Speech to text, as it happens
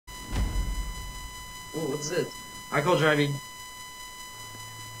Oh, what's this? I call driving.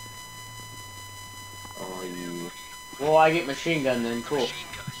 Oh, you. Well, I get machine gun then. Cool.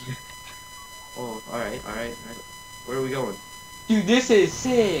 Oh, alright, alright, alright. Where are we going? Dude, this is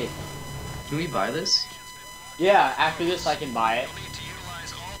sick. Can we buy this? Yeah, after this I can buy it.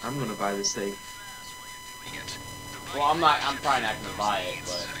 I'm gonna buy this thing. Well, I'm not. I'm probably not gonna buy it,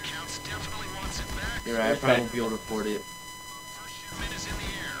 but You're right, I probably won't be able to afford it.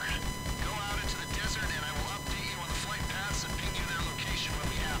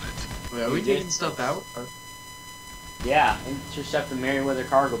 Wait, are we taking stuff out? yeah, intercept the Merryweather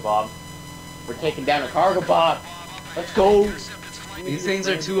cargo bob. We're taking down a cargo bob. Let's go. These things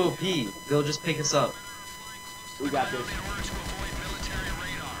are too OP. They'll just pick us up. We got this.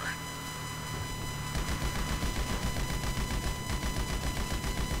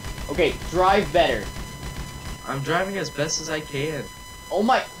 Okay, drive better. I'm driving as best as I can. Oh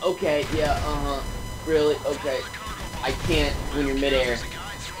my. Okay, yeah. Really? Okay. I can't when you're midair.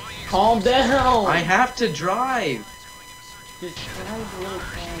 Calm down. I have to drive. Just drive really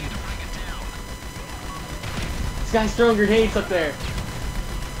calm. This guy's throwing grenades up there.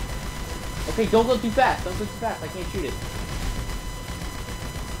 Okay, don't go too fast. Don't go too fast. I can't shoot it.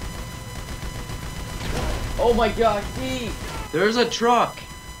 Oh my gosh, D! There's a truck.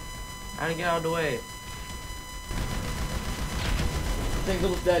 How to get out of the way? Thing's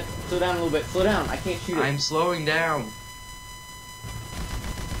almost dead. Slow down a little bit. Slow down. I can't shoot it. I'm slowing down.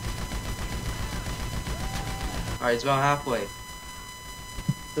 Alright, it's about halfway.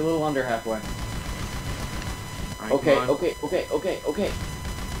 It's a little under halfway. Alright, Okay, come on. okay.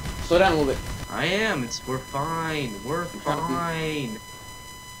 Slow down a little bit. I am. We're fine. We're fine.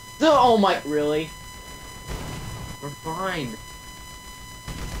 Oh my, really? We're fine.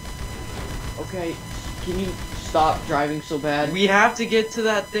 Okay, can you stop driving so bad? We have to get to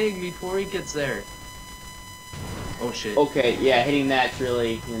that thing before he gets there. Oh shit. Okay, yeah, hitting that's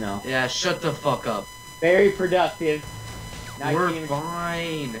really, you know, Yeah, shut the fuck up. very productive. Now We're you can't even-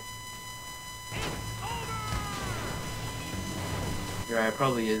 fine. You're right, it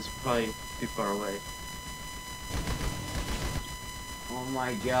probably is. Probably too far away. Oh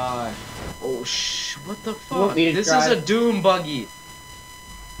my gosh. Oh what the want fuck? me to This drive? is a doom buggy.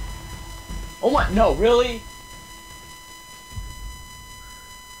 Oh my, no, really?